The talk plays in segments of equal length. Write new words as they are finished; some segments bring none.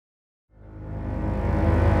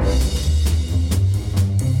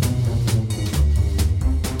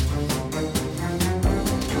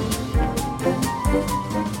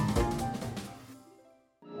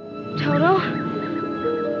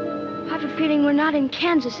feeling we're not in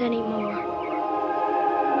Kansas anymore.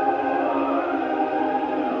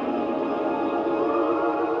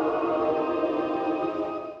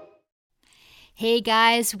 Hey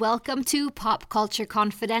guys, welcome to Pop Culture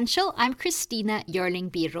Confidential. I'm Christina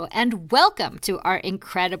Yerling-Biro, and welcome to our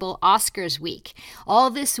incredible Oscars week. All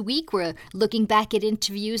this week, we're looking back at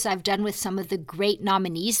interviews I've done with some of the great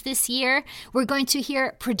nominees this year. We're going to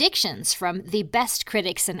hear predictions from the best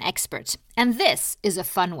critics and experts. And this is a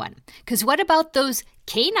fun one, because what about those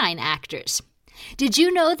canine actors? Did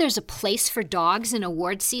you know there's a place for dogs in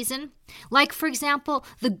award season? Like, for example,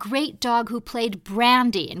 the great dog who played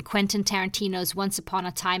Brandy in Quentin Tarantino's Once Upon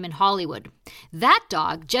a Time in Hollywood. That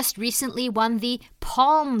dog just recently won the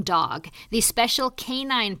Palm Dog, the special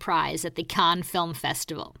canine prize at the Cannes Film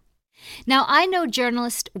Festival. Now, I know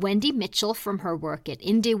journalist Wendy Mitchell from her work at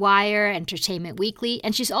IndieWire, Entertainment Weekly,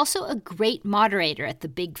 and she's also a great moderator at the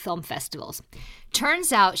big film festivals.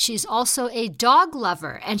 Turns out she's also a dog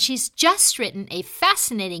lover, and she's just written a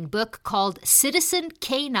fascinating book called Citizen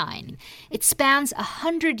Canine. It spans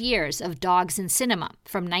 100 years of dogs in cinema,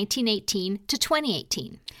 from 1918 to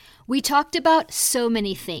 2018. We talked about so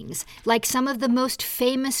many things, like some of the most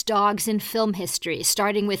famous dogs in film history,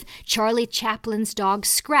 starting with Charlie Chaplin's dog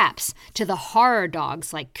Scraps to the horror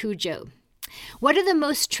dogs like Cujo. What are the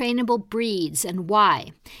most trainable breeds and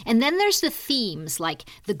why? And then there's the themes like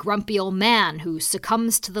the grumpy old man who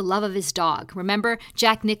succumbs to the love of his dog. Remember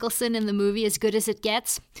Jack Nicholson in the movie As Good as It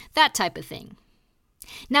Gets? That type of thing.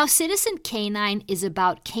 Now, Citizen Canine is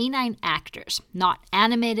about canine actors, not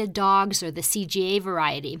animated dogs or the CGA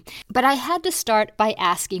variety. But I had to start by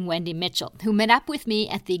asking Wendy Mitchell, who met up with me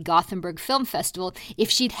at the Gothenburg Film Festival, if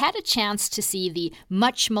she'd had a chance to see the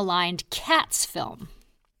much-maligned Cats film.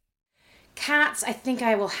 Cats, I think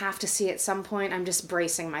I will have to see at some point. I'm just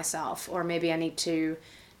bracing myself, or maybe I need to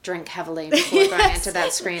drink heavily before going into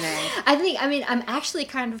that screening. I'm actually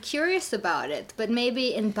kind of curious about it, but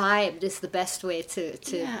maybe imbibed is the best way to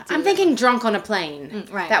I'm thinking drunk on a plane.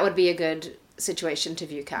 Right. That would be a good situation to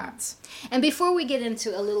view Cats. And before we get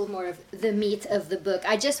into a little more of the meat of the book,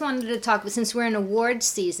 I just wanted to talk, since we're in awards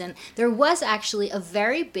season, there was actually a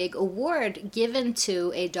very big award given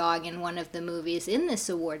to a dog in one of the movies in this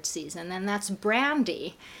award season, and that's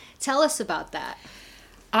Brandy. Tell us about that.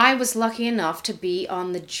 I was lucky enough to be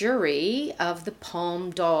on the jury of the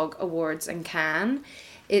Palm Dog Awards in Cannes.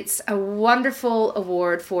 It's a wonderful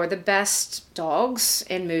award for the best dogs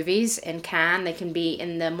in movies in Cannes. They can be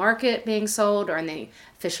in the market being sold or in the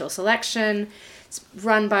official selection. It's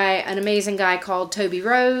run by an amazing guy called Toby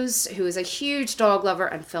Rose, who is a huge dog lover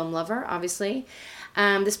and film lover, obviously.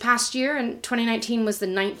 This past year, in 2019, was the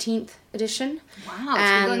 19th edition. Wow,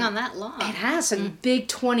 it's been going on that long. It has. A big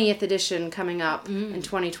 20th edition coming up in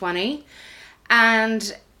 2020.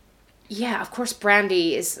 And yeah, of course,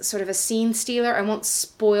 Brandy is sort of a scene stealer. I won't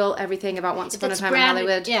spoil everything about Once Upon a Time in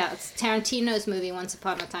Hollywood. Yeah, it's Tarantino's movie, Once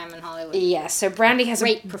Upon a Time in Hollywood. Yeah, so Brandy has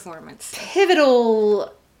great a performance.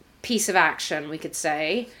 Pivotal piece of action, we could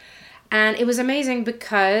say. And it was amazing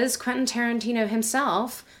because Quentin Tarantino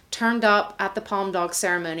himself turned up at the Palm Dog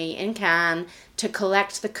ceremony in Cannes to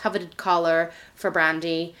collect the coveted collar for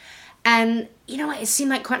Brandy. And, you know, it seemed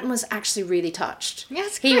like Quentin was actually really touched.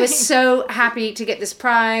 Yes, he was so happy to get this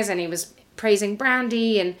prize, and he was praising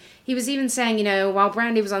Brandy. And he was even saying, you know, while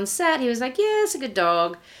Brandy was on set, he was like, yeah, it's a good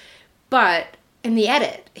dog. But in the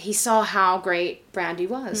edit, he saw how great Brandy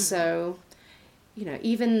was. So, you know,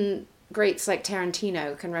 even greats like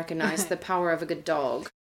Tarantino can recognize the power of a good dog.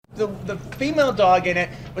 The female dog in it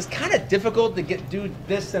was kind of difficult to do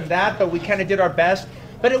this and that, but we kind of did our best.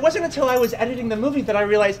 But it wasn't until I was editing the movie that I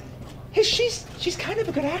realized, hey, she's kind of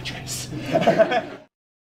a good actress.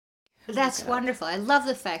 That's wonderful. I love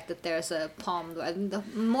the fact that there's a Palm. The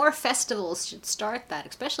more festivals should start that,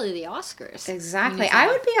 especially the Oscars. Exactly. I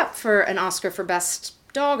would be up for an Oscar for Best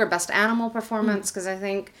Dog or Best Animal Performance, because I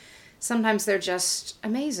think sometimes they're just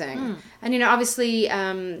amazing. And, you know, obviously,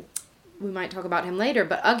 we might talk about him later,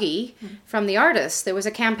 but Uggie from The Artist, there was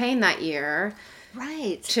a campaign that year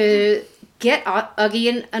to get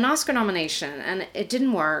Uggie an Oscar nomination, and it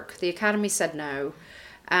didn't work. The Academy said no.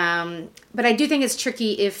 But I do think it's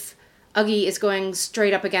tricky if Uggie is going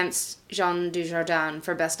straight up against Jean Dujardin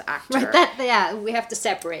for Best Actor. Right, we have to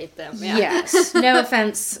separate them. Yeah. Yes. No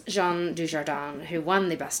offense, Jean Dujardin, who won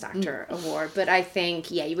the Best Actor award. But I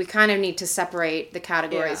think, we kind of need to separate the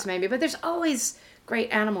categories maybe. But there's always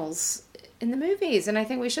great animals in the movies, and I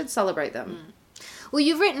think we should celebrate them. Well,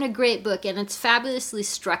 you've written a great book, and it's fabulously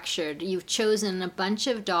structured. You've chosen a bunch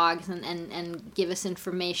of dogs and give us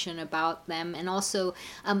information about them, and also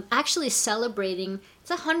actually celebrating, it's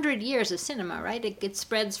 100 years of cinema, right? It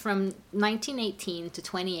spreads from 1918 to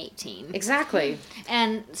 2018. Exactly.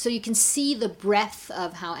 And so you can see the breadth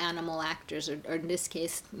of how animal actors, or in this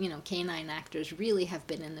case, canine actors, really have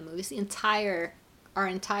been in the movies our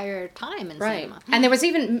entire time in cinema. And there was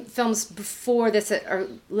even films before this that are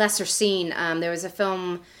lesser seen. There was a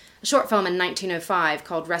short film in 1905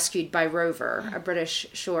 called Rescued by Rover, a British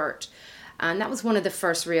short. And that was one of the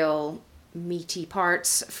first real meaty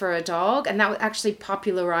parts for a dog. And that actually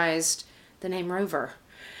popularized the name Rover.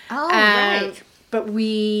 Oh, right. But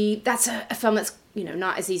that's a film that's,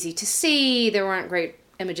 not as easy to see. There weren't great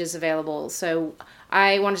images available. So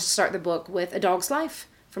I wanted to start the book with A Dog's Life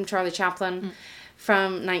from Charlie Chaplin.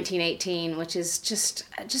 From 1918, which is just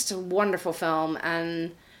a wonderful film,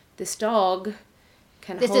 and this dog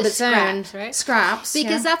can hold its own. Right? Scraps,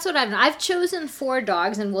 because that's what I've chosen 4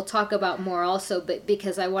 dogs, and we'll talk about more also, but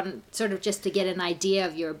because I want sort of just to get an idea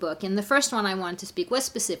of your book. And the first one I wanted to speak was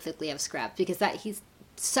specifically of Scraps, because he's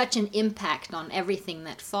such an impact on everything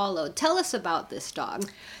that followed. Tell us about this dog.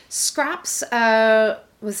 Scraps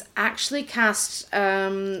was actually cast,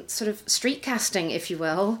 sort of street casting, if you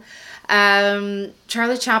will.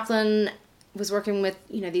 Charlie Chaplin was working with,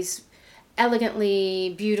 these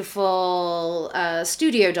elegantly beautiful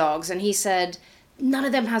studio dogs, and he said none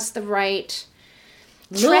of them has the right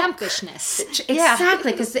trampishness.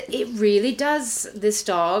 Exactly, because it really does. This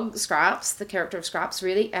dog, Scraps, the character of Scraps,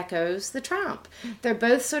 really echoes the tramp. They're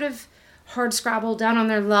both sort of hard scrabble, down on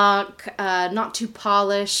their luck, not too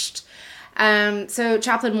polished. So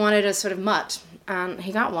Chaplin wanted a sort of mutt.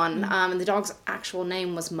 He got one, and the dog's actual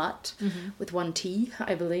name was Mutt, with 1 T,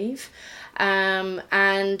 I believe. And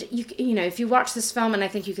if you watch this film, and I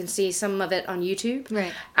think you can see some of it on YouTube,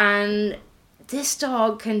 right? And this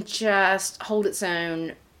dog can just hold its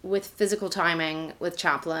own with physical timing with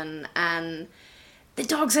Chaplin, and the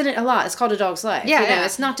dog's in it a lot. It's called A Dog's Life. Yeah.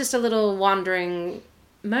 It's not just a little wandering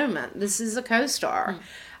moment. This is a co-star,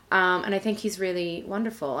 and I think he's really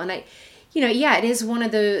wonderful. And it is one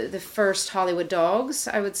of the first Hollywood dogs,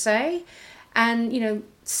 I would say. And,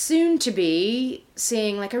 soon to be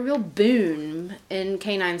seeing like a real boom in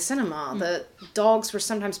canine cinema. The dogs were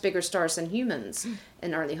sometimes bigger stars than humans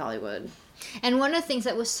in early Hollywood. And one of the things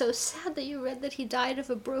that was so sad that you read that he died of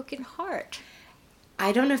a broken heart.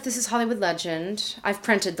 I don't know if this is Hollywood legend. I've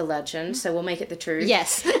printed the legend, so we'll make it the truth.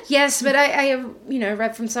 Yes. Yes, but I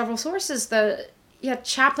read from several sources that... Yeah,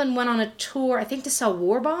 Chaplin went on a tour, I think, to sell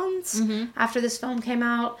war bonds after this film came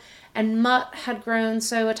out. And Mutt had grown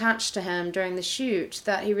so attached to him during the shoot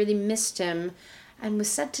that he really missed him and was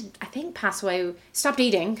said to, I think, pass away. Stopped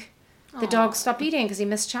eating. The dog stopped eating because he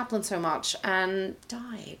missed Chaplin so much and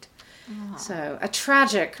died. Aww. So, a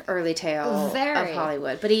tragic early tale of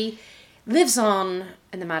Hollywood. But he lives on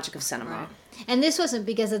in the magic of cinema. Right. And this wasn't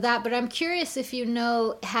because of that, but I'm curious if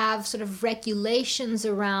have sort of regulations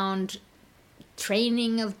around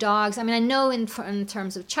training of dogs. I mean, I know in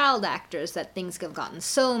terms of child actors that things have gotten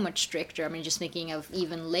so much stricter. I mean, just thinking of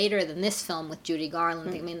even later than this film with Judy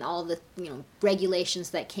Garland. I mean, all the regulations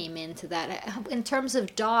that came into that. In terms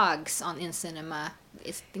of dogs in cinema,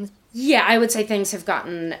 is things... Yeah, I would say things have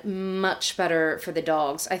gotten much better for the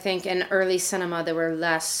dogs. I think in early cinema there was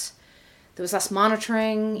less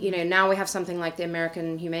monitoring. Now we have something like the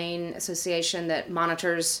American Humane Association that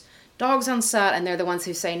monitors dogs on set, and they're the ones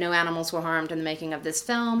who say no animals were harmed in the making of this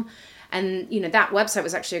film. And that website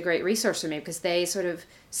was actually a great resource for me because they sort of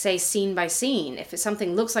say scene by scene. If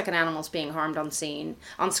something looks like an animal's being harmed on screen,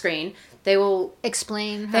 they will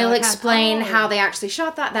explain how they actually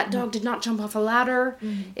shot that dog did not jump off a ladder.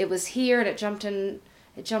 It was here, and it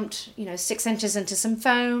jumped 6 inches into some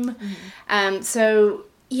foam.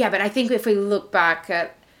 But I think if we look back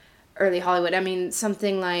at early Hollywood, I mean,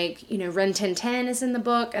 something like, Ren Tin Tin is in the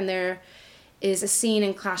book, and there is a scene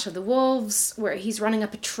in Clash of the Wolves where he's running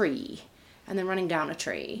up a tree and then running down a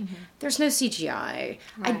tree. There's no CGI. Right.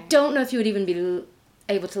 I don't know if you would even be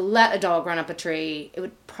able to let a dog run up a tree. It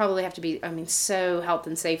would probably have to be, so health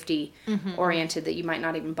and safety oriented that you might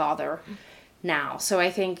not even bother now. So I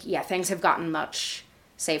think, things have gotten much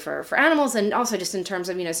safer for animals, and also just in terms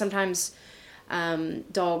of, sometimes...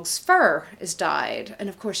 dogs' fur is dyed, and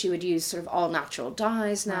of course you would use sort of all natural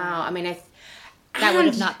dyes now. I mean, that would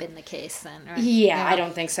have not been the case then, right? Yeah, I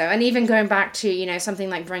don't think so. And even going back to something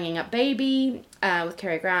like Bringing Up Baby with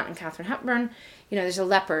Cary Grant and Katharine Hepburn, there's a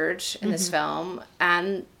leopard in this film,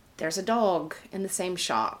 and there's a dog in the same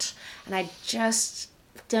shot, and I just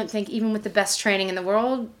don't think even with the best training in the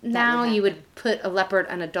world now you would put a leopard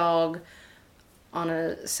and a dog on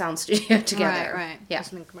a sound studio together. Right. Yeah.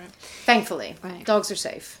 Thankfully, Right. dogs are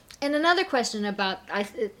safe. And another question about,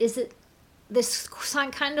 is it this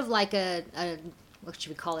kind of like a what should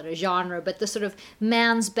we call it, a genre, but the sort of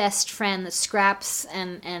man's best friend, the Scraps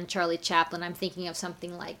and Charlie Chaplin. I'm thinking of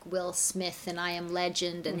something like Will Smith and I Am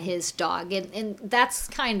Legend and his dog. And that's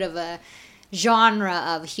kind of a genre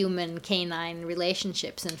of human canine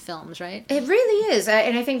relationships in films, right? It really is.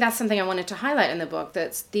 And I think that's something I wanted to highlight in the book,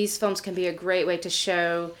 that these films can be a great way to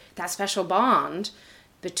show that special bond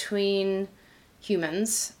between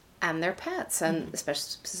humans and their pets, and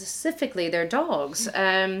specifically their dogs.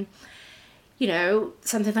 You know,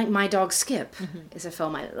 something like My Dog Skip is a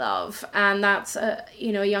film I love. And that's, a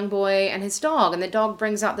young boy and his dog. And the dog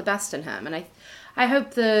brings out the best in him. And I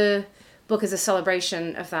hope the book is a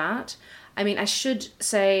celebration of that. I mean, I should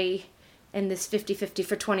say in this 50-50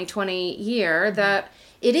 for 2020 year that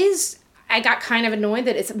it is... I got kind of annoyed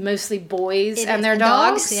that it's mostly boys and their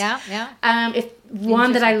dogs. Yeah. If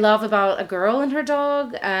one that I love about a girl and her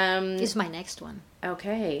dog... is my next one.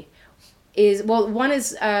 Okay. One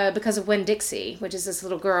is because of Winn-Dixie, which is this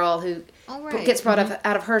little girl who gets brought up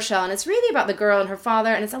out of her shell, and it's really about the girl and her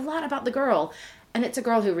father, and it's a lot about the girl. And it's a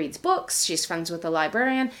girl who reads books, she's friends with the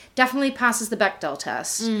librarian, definitely passes the Bechdel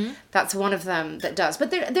test. That's one of them that does.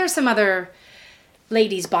 But there's some other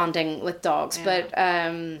ladies bonding with dogs, but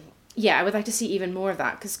I would like to see even more of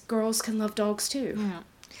that, because girls can love dogs too. Yeah.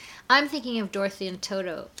 I'm thinking of Dorothy and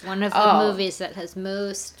Toto, one of the movies that has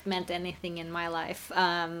most meant anything in my life.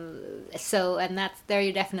 And that's, there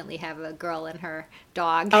you definitely have a girl and her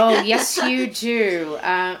dog. Oh, yes, you do.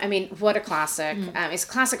 I mean, what a classic. It's a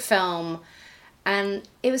classic film. And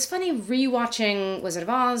it was funny rewatching Wizard of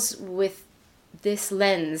Oz with this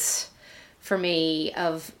lens for me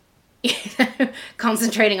of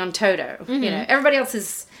concentrating on Toto. You know, everybody else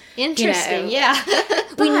is... Interesting,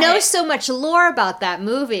 we know so much lore about that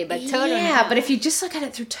movie, but Toto... Yeah, but if you just look at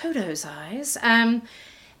it through Toto's eyes...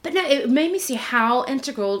 but no, it made me see how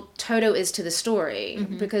integral Toto is to the story.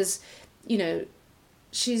 Because,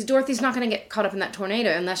 Dorothy's not going to get caught up in that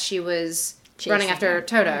tornado unless she was running after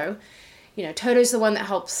Toto. Toto's the one that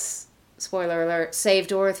helps, spoiler alert, save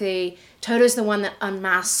Dorothy. Toto's the one that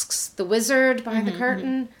unmasks the wizard behind the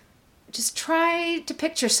curtain. Just try to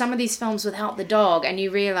picture some of these films without the dog, and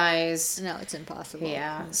you realize... No, it's impossible.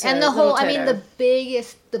 Yeah. So and the whole, the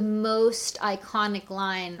most iconic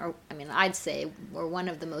line, I'd say, or one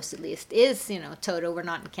of the most at least, is, Toto, we're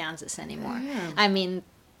not in Kansas anymore. Yeah. I mean,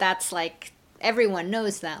 that's like, everyone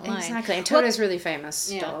knows that line. Exactly, and Toto's really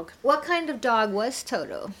famous dog. What kind of dog was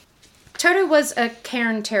Toto? Toto was a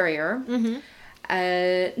Cairn Terrier.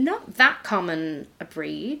 Not that common a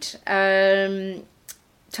breed.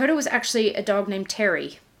 Toto was actually a dog named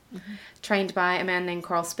Terry, trained by a man named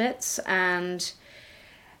Carl Spitz. And,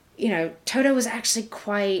 Toto was actually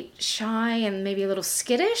quite shy and maybe a little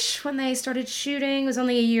skittish when they started shooting. He was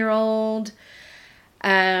only a year old.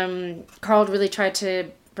 Carl really tried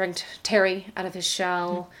to bring Terry out of his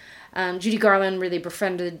shell. Judy Garland really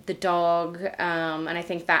befriended the dog, and I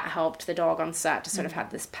think that helped the dog on set to sort of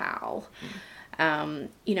have this pal.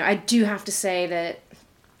 I do have to say that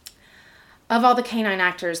of all the canine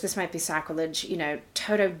actors, this might be sacrilege,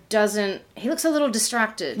 Toto he looks a little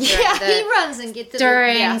distracted. He runs and gets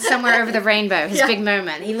during Somewhere Over the Rainbow, his big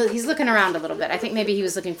moment. He's looking around a little bit. I think maybe he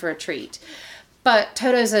was looking for a treat. But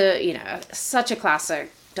Toto's such a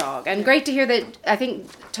classic dog. And great to hear that I think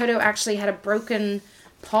Toto actually had a broken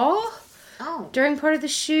paw during part of the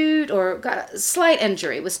shoot, or got a slight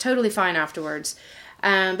injury, was totally fine afterwards.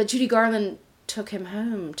 But Judy Garland took him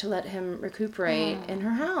home to let him recuperate in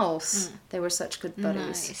her house. They were such good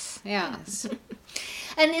buddies. Nice. Yeah. Yes.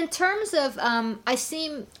 And in terms of,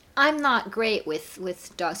 I'm not great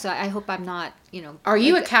with dogs, so I hope I'm not, Are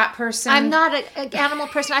you a cat person? I'm not an animal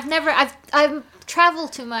person. I've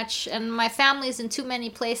traveled too much, and my family's in too many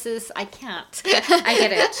places. I can't. I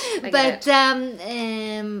get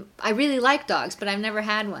it. I really like dogs, but I've never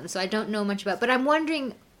had one, so I don't know much about. But I'm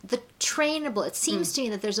wondering, the trainable. It seems to me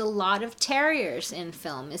that there's a lot of terriers in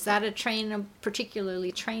film. Is that a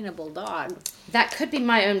particularly trainable dog? That could be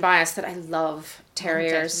my own bias that I love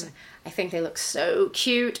terriers. I think they look so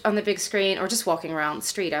cute on the big screen, or just walking around the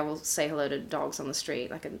street. I will say hello to dogs on the street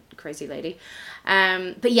like a crazy lady.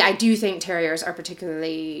 But yeah, I do think terriers are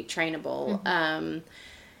particularly trainable.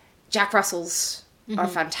 Jack Russells are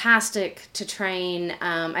fantastic to train.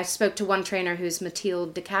 I spoke to one trainer who's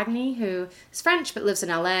Mathilde de Cagny, who is French but lives in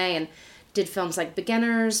LA and did films like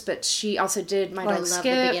Beginners, but she also did My Dog Skip. I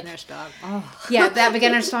love the Beginner's dog. Oh. Yeah, that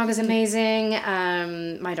Beginner's dog is amazing.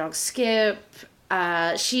 My Dog Skip.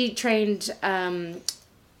 She trained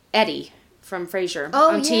Eddie from Frasier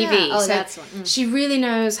Oh, on yeah. TV. Oh, so that's one. she really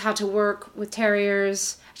knows how to work with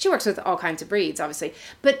terriers. She works with all kinds of breeds, obviously.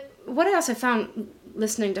 But what I also found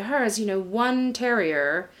listening to her is, one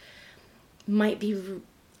terrier might be,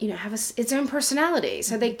 have its own personality.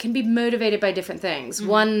 So they can be motivated by different things.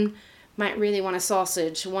 One might really want a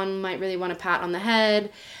sausage. One might really want a pat on the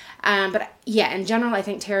head. But yeah, in general, I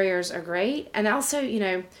think terriers are great. And also,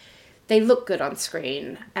 they look good on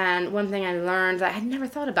screen. And one thing I learned that I had never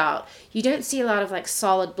thought about, you don't see a lot of like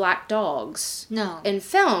solid black dogs in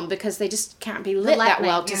film because they just can't be lit that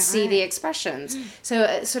well to see the expressions. So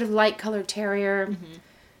a sort of light colored terrier,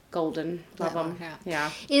 golden, love them.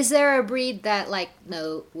 Yeah. Is there a breed that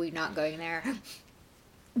no, we're not going there?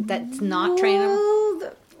 That's not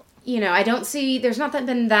trainable? I don't see, there's not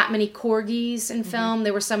been that many corgis in film.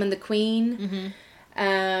 There were some in The Queen.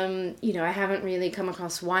 I haven't really come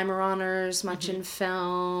across Weimaraners much in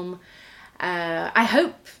film. I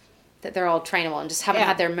hope that they're all trainable and just haven't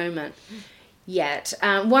had their moment yet.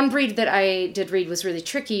 One breed that I did read was really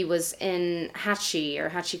tricky was in Hachi or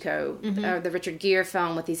Hachiko, the Richard Gere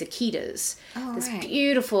film with these Akitas. This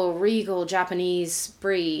beautiful, regal Japanese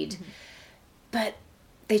breed. But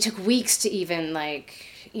they took weeks to even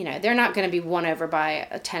they're not going to be won over by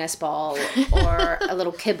a tennis ball or a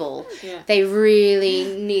little kibble. They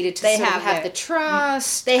really needed to have the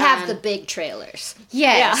trust. They have the big trailers.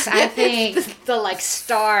 Yes, I think. the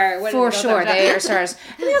star. For sure, they are stars.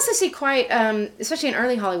 And we also see quite, especially in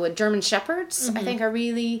early Hollywood, German Shepherds, I think are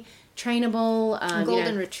really trainable.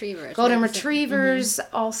 Golden retrievers. Golden retrievers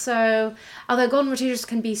also. Although golden retrievers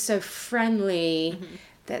can be so friendly...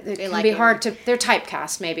 that it can be hard to... They're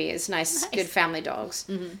typecast, maybe, as nice, good family dogs.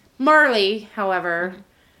 Marley, however,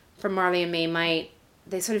 from Marley and Me,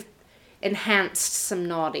 they sort of enhanced some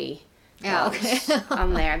naughty dogs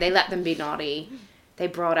on there. They let them be naughty. They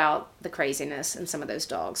brought out the craziness in some of those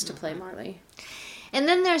dogs to play Marley. And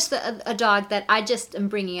then there's a dog that I just am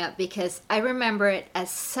bringing up because I remember it as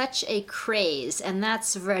such a craze, and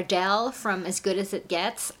that's Verdell from As Good As It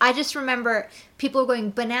Gets. I just remember people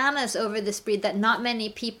going bananas over this breed that not many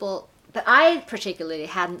people, that I particularly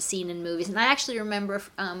hadn't seen in movies. And I actually remember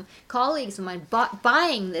colleagues of mine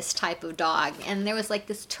buying this type of dog, and there was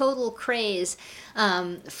this total craze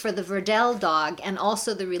for the Verdell dog, and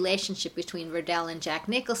also the relationship between Verdell and Jack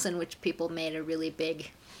Nicholson, which people made a really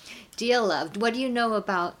big deal of. What do you know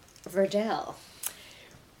about Verdell?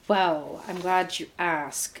 Well, I'm glad you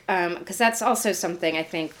asked, because that's also something I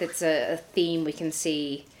think that's a theme we can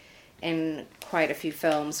see in quite a few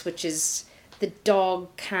films, which is the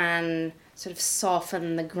dog can sort of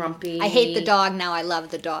soften the grumpy... I hate the dog, now I love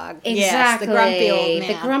the dog. Exactly. Yes, the grumpy old man.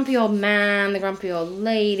 The grumpy old man, the grumpy old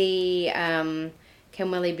lady, can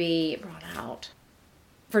really be brought out.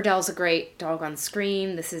 Verdell's a great dog on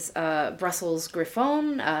screen. This is a Brussels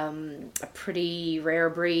Griffon, a pretty rare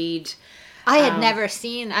breed. I had never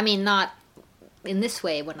seen, not in this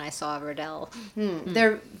way when I saw Verdell.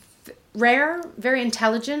 They're rare, very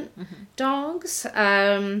intelligent dogs.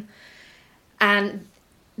 And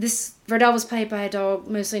this Verdell was played by a dog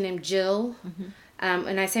mostly named Jill.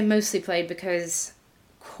 And I say mostly played because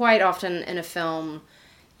quite often in a film,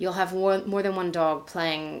 you'll have more than one dog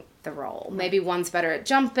playing the role. Maybe one's better at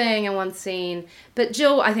jumping in one scene. But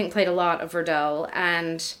Jill, I think, played a lot of Verdell,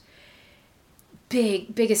 and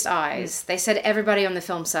biggest eyes. They said everybody on the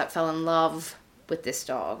film set fell in love with this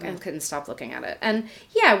dog and couldn't stop looking at it. And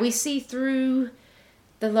yeah, we see through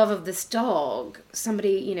the love of this dog,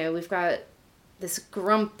 somebody, we've got this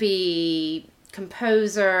grumpy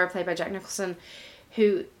composer played by Jack Nicholson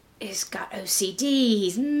who has got OCD,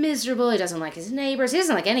 he's miserable, he doesn't like his neighbors, he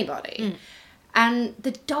doesn't like anybody. And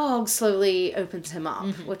the dog slowly opens him up,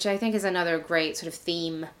 which I think is another great sort of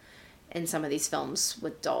theme in some of these films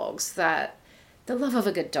with dogs, that the love of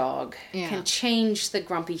a good dog can change the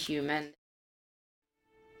grumpy human.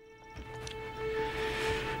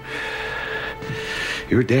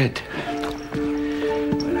 You're dead.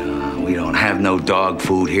 We don't have no dog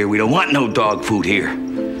food here. We don't want no dog food here.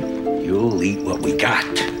 You'll eat what we got,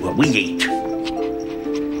 what we eat.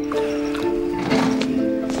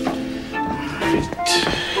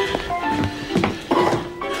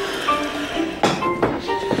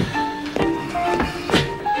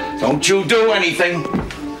 Don't you do anything.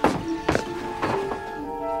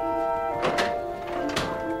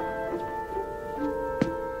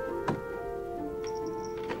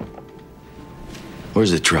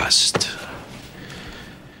 Where's the trust?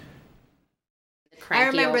 I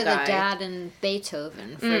remember the dad in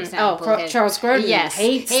Beethoven, for example. Charles Grodin. Yes,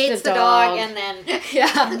 hates the dog, and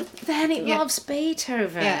then then he loves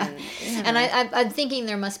Beethoven. Yeah. And I'm thinking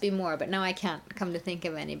there must be more, but now I can't come to think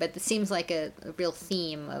of any. But it seems like a real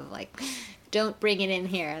theme of don't bring it in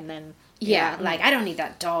here, and then yeah, like, I don't need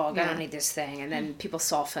that dog, I don't need this thing, and then people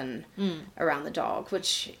soften around the dog,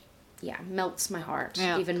 which, yeah, melts my heart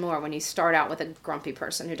even more when you start out with a grumpy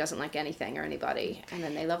person who doesn't like anything or anybody, and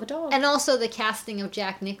then they love a dog. And also the casting of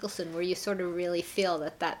Jack Nicholson, where you sort of really feel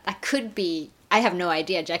that could be, I have no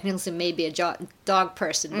idea, Jack Nicholson may be a dog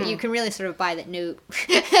person, but you can really sort of buy that, no.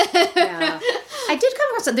 Yeah. I did come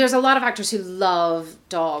across, there's a lot of actors who love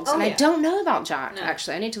dogs, and I don't know about Jack,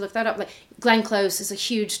 actually. I need to look that up. Like, Glenn Close is a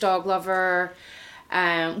huge dog lover.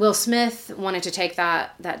 Will Smith wanted to take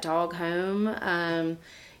that dog home.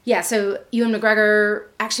 Yeah, so Ewan McGregor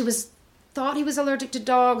actually thought he was allergic to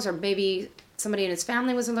dogs, or maybe somebody in his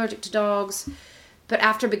family was allergic to dogs. But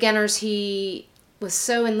after Beginners, he was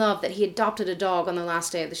so in love that he adopted a dog on the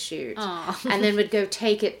last day of the shoot. And then would go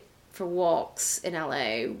take it for walks in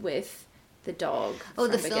LA with the dog from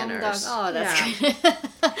the film dog. Beginners. Oh, that's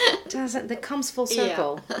That comes full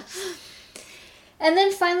circle. Yeah. And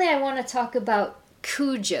then finally I want to talk about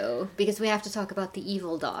Cujo, because we have to talk about the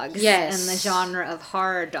evil dogs and the genre of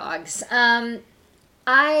horror dogs.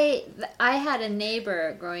 I had a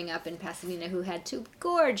neighbor growing up in Pasadena who had 2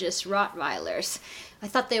 gorgeous Rottweilers. I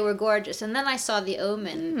thought they were gorgeous, and then I saw The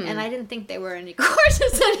Omen, and I didn't think they were any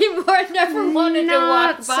gorgeous anymore. I never wanted to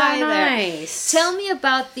walk by there. Tell me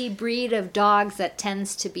about the breed of dogs that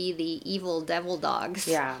tends to be the evil devil dogs.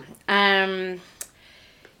 Yeah. Well,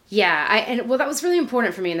 that was really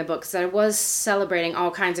important for me in the book, because I was celebrating all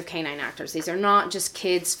kinds of canine actors. These are not just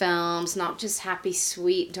kids' films, not just happy,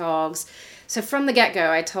 sweet dogs. So from the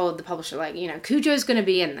get-go, I told the publisher, like, Cujo's going to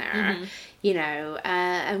be in there,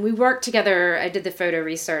 and we worked together. I did the photo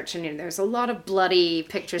research, and there's a lot of bloody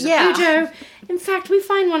pictures of Cujo. In fact, we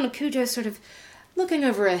find one of Cujo sort of looking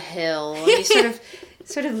over a hill, and he's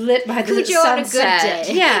sort of lit by the Cujo sunset. on a good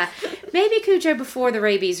day. Yeah. Maybe Cujo before the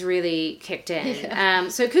rabies really kicked in. Yeah.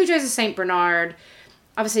 So Cujo's a St. Bernard,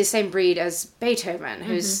 obviously the same breed as Beethoven,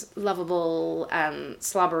 who's lovable and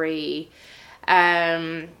slobbery.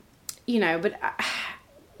 But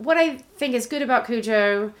what I think is good about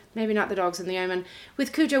Cujo, maybe not the dogs in The Omen,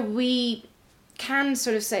 with Cujo we can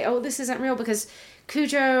sort of say, oh, this isn't real, because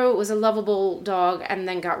Cujo was a lovable dog and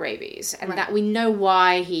then got rabies, and that we know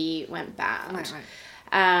why he went bad. Right.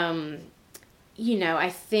 I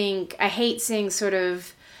think I hate seeing sort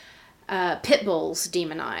of pit bulls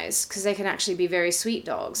demonized, because they can actually be very sweet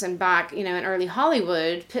dogs. And back, in early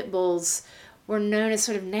Hollywood, pit bulls were known as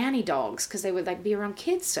sort of nanny dogs, because they would be around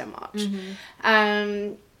kids so much.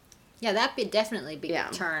 That would definitely be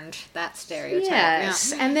turned, that stereotype.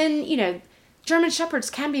 Yes, and then, German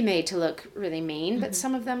Shepherds can be made to look really mean, but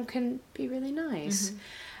some of them can be really nice.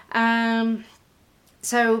 I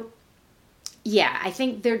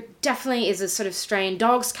think there definitely is a sort of strain.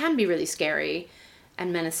 Dogs can be really scary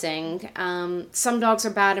and menacing. Some dogs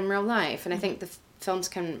are bad in real life, and I think the films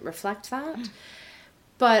can reflect that.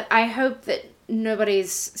 But I hope that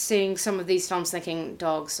nobody's seeing some of these films thinking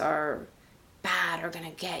dogs are bad or going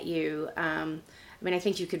to get you. I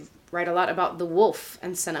think you could write a lot about the wolf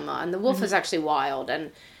in cinema, and the wolf is actually wild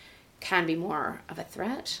and can be more of a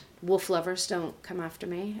threat. Wolf lovers, don't come after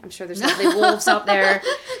me. I'm sure there's lovely wolves out there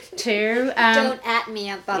too. Don't at me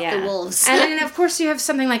about the wolves. And then of course you have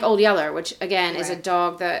something like Old Yeller, which again is a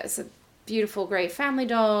dog that is a beautiful, great family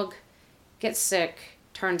dog, gets sick,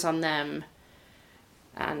 turns on them,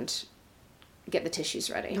 and get the tissues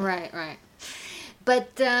ready. Right.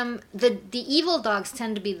 But the evil dogs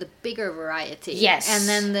tend to be the bigger variety. Yes. And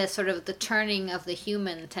then the sort of the turning of the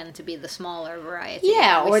human tend to be the smaller variety.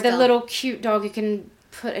 Yeah, or the little cute dog you can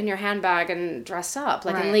put in your handbag and dress up,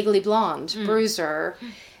 like in Legally Blonde. Bruiser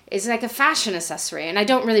is like a fashion accessory. And I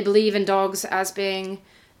don't really believe in dogs as being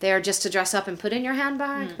there just to dress up and put in your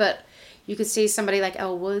handbag. But you could see somebody like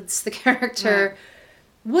Elle Woods, the character,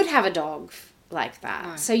 would have a dog like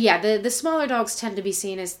that. So the smaller dogs tend to be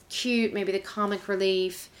seen as cute, maybe the comic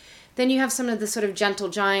relief. Then you have some of the sort of gentle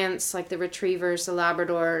giants, like the retrievers, the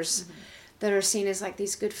Labradors, that are seen as like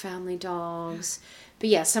these good family dogs.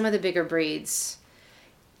 But some of the bigger breeds,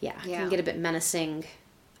 can get a bit menacing.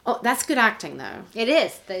 Oh, that's good acting, though. It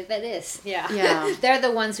is. That is. Yeah. They're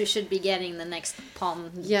the ones who should be getting the next palm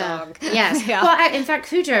dog. Yes. Well, in fact,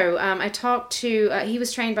 Cujo, I talked to, he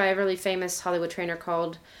was trained by a really famous Hollywood trainer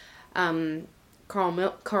called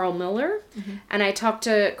Carl Miller, and I talked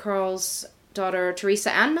to Carl's daughter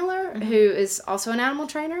Teresa Ann Miller, who is also an animal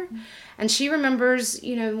trainer, and she remembers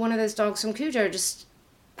one of those dogs from Cujo just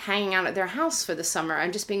hanging out at their house for the summer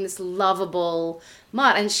and just being this lovable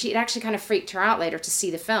mutt, and it actually kind of freaked her out later to see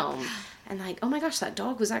the film and like, oh my gosh, that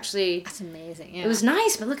dog was actually, that's amazing. It was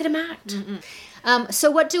nice, but look at him act. So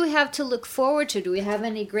what do we have to look forward to? Do we have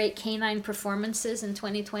any great canine performances in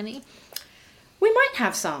 2020? We might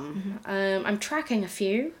have some. I'm tracking a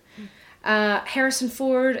few. Harrison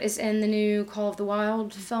Ford is in the new Call of the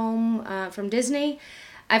Wild film from Disney.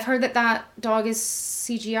 I've heard that dog is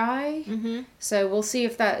CGI, so we'll see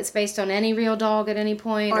if that is based on any real dog at any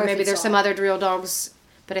point, or maybe there's some other real dogs,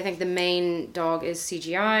 but I think the main dog is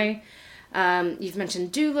CGI. You've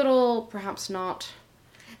mentioned Doolittle, perhaps not.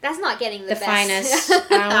 That's not getting the best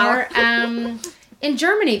finest hour. In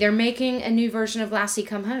Germany, they're making a new version of Lassie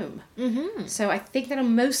Come Home. Mm-hmm. So I think that'll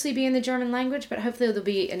mostly be in the German language, but hopefully there'll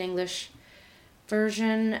be an English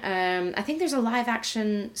version. I think there's a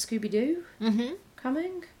live-action Scooby-Doo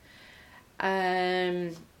coming.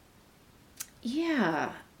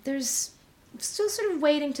 Yeah, there's still sort of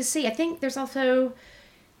waiting to see. I think there's also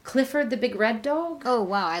Clifford the Big Red Dog. Oh,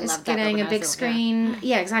 wow, I love that. It's getting a big screen.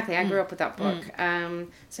 Yeah, exactly. I grew up with that book.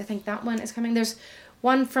 So I think that one is coming. There's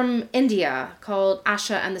one from India called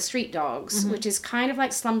Asha and the Street Dogs, which is kind of like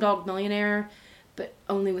Slumdog Millionaire, but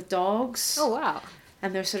only with dogs. Oh, wow.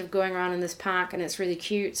 And they're sort of going around in this pack, and it's really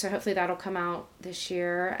cute. So hopefully that'll come out this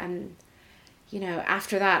year. And, you know,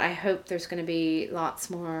 after that, I hope there's going to be lots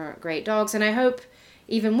more great dogs. And I hope,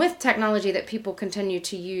 even with technology, that people continue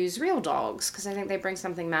to use real dogs, because I think they bring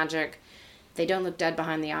something magic. They don't look dead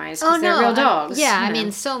behind the eyes, because they're real dogs. I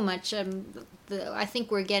mean, so much. I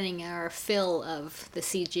think we're getting our fill of the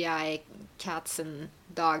CGI cats and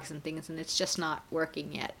dogs and things, and it's just not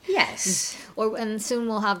working yet. Yes. And soon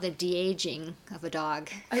we'll have the de-aging of a dog.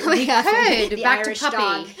 We could. The Back Irish to puppy.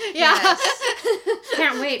 dog. Yes.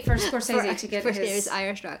 Can't wait for Scorsese to get his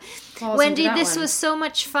Irish dog. Wendy, this was so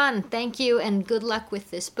much fun. Thank you, and good luck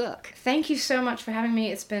with this book. Thank you so much for having me.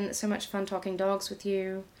 It's been so much fun talking dogs with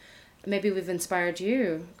you. Maybe we've inspired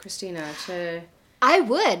you, Christina, to... I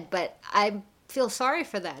would, but I feel sorry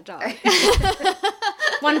for that dog.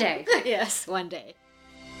 One day. Yes, one day.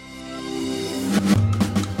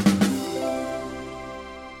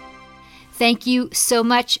 Thank you so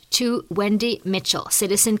much to Wendy Mitchell.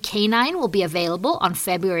 Citizen Canine will be available on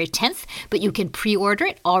February 10th, but you can pre-order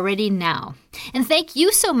it already now. And thank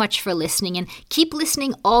you so much for listening, and keep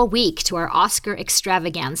listening all week to our Oscar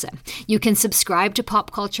extravaganza. You can subscribe to Pop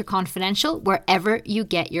Culture Confidential wherever you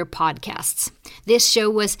get your podcasts. This show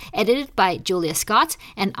was edited by Julia Scott,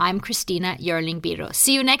 and I'm Christina Yerling-Biro.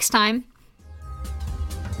 See you next time.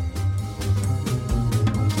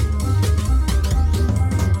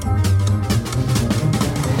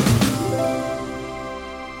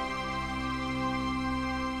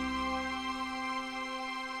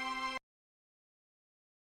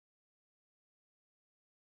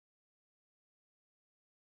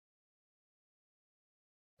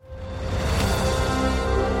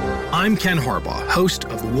 I'm Ken Harbaugh, host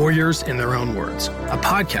of Warriors in Their Own Words, a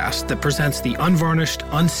podcast that presents the unvarnished,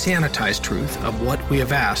 unsanitized truth of what we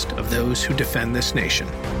have asked of those who defend this nation.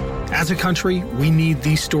 As a country, we need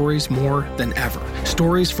these stories more than ever.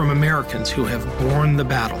 Stories from Americans who have borne the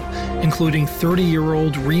battle, including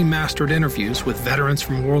 30-year-old remastered interviews with veterans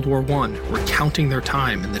from World War I recounting their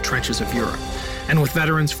time in the trenches of Europe, and with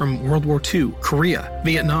veterans from World War II, Korea,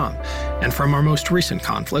 Vietnam, and from our most recent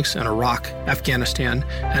conflicts in Iraq, Afghanistan,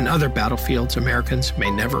 and other battlefields Americans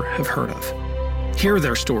may never have heard of. Hear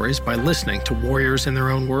their stories by listening to Warriors in Their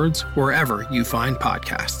Own Words wherever you find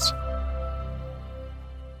podcasts.